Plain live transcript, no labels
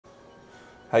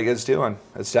How you guys doing?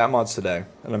 It's Modz today,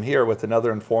 and I'm here with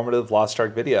another informative Lost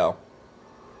Ark video.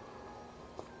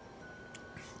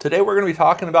 Today we're going to be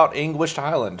talking about Anguished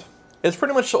Island. It's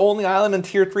pretty much the only island in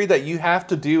Tier 3 that you have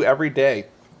to do every day.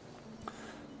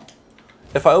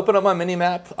 If I open up my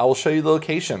mini-map, I will show you the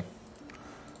location.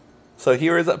 So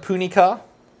here is at Punica.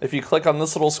 If you click on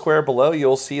this little square below,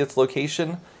 you'll see its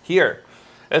location here.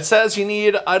 It says you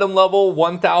need item level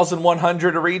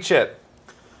 1100 to reach it.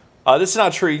 This is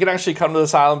not true. You can actually come to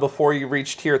this island before you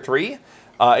reach Tier 3,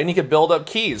 and you can build up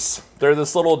keys. There's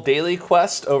this little daily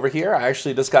quest over here. I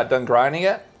actually just got done grinding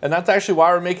it, and that's actually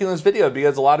why we're making this video,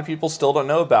 because a lot of people still don't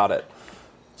know about it.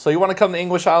 So you want to come to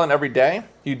Anguished Island every day.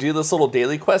 You do this little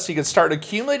daily quest. You can start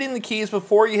accumulating the keys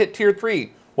before you hit Tier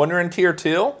 3 when you're in Tier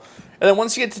 2. And then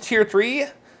once you get to Tier 3,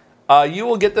 you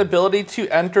will get the ability to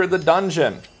enter the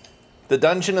dungeon. The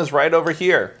dungeon is right over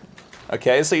here.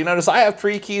 Okay, so you notice I have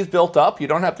 3 keys built up. You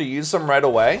don't have to use them right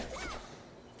away.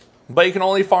 But you can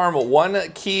only farm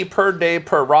 1 key per day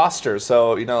per roster.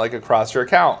 So, you know, like across your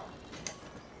account.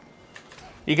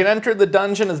 You can enter the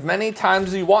dungeon as many times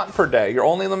as you want per day. Your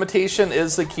only limitation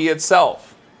is the key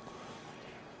itself.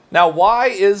 Now, why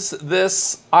is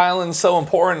this island so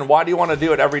important? Why do you want to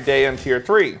do it every day in Tier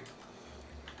 3?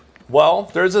 Well,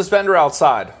 there's this vendor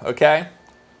outside, okay?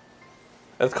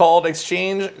 It's called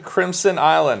Exchange Crimson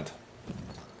Island.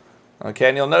 Okay,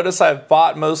 and you'll notice I've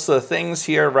bought most of the things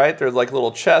here, right? There's like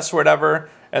little chests or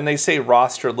whatever, and they say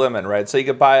roster limit, right? So you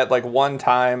could buy it like one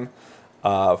time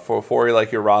for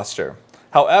like your roster.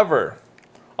 However,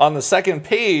 on the second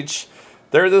page,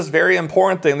 there's this very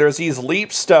important thing. There's these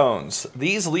leap stones.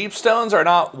 These leap stones are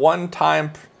not one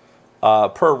time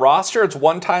per roster. It's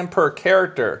one time per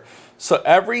character. So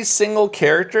every single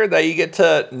character that you get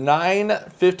to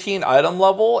 915 item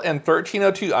level and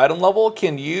 1302 item level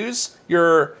can use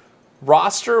your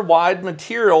roster-wide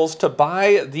materials to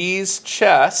buy these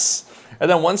chests.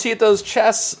 And then once you get those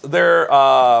chests, they're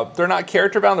not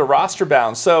character bound, they're roster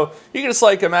bound. So you can just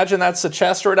like imagine that's a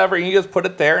chest or whatever, and you just put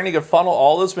it there, and you can funnel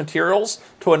all those materials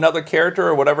to another character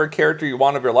or whatever character you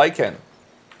want of your liking.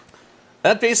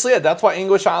 That's basically it. That's why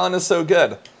Anguished Island is so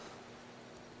good.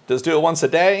 Just do it once a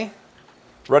day.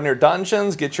 Run your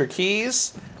dungeons, get your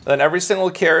keys, then every single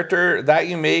character that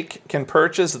you make can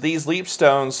purchase these leap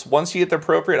stones once you get the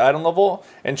appropriate item level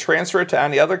and transfer it to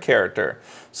any other character.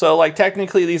 So like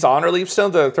technically these honor leap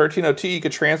stones, the 1302, you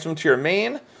could transfer them to your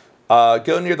main,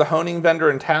 go near the honing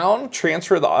vendor in town,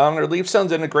 transfer the honor leap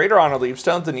stones into greater honor leap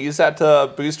stones, and use that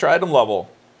to boost your item level.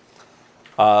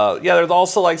 Yeah, there's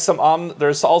also like some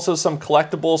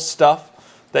collectible stuff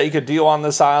that you could do on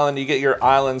this island. You get your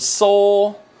island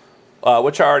soul,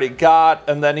 which I already got,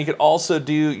 and then you could also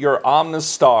do your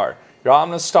Omnistar. Your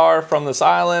Omnistar from this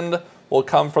island will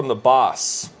come from the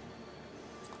boss.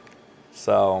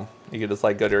 So you can just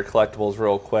like go to your collectibles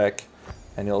real quick,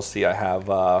 and you'll see I have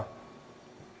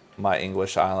my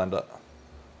Anguished Island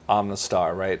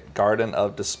Omnistar, right? Garden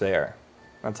of Despair.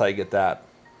 That's how you get that.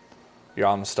 Your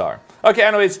Omnistar. Okay,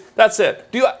 anyways, that's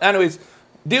it. Do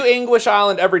Anguished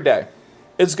Island every day.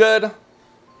 It's good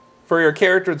for your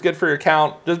character, it's good for your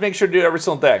account. Just make sure to do it every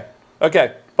single day.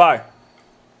 Okay, bye.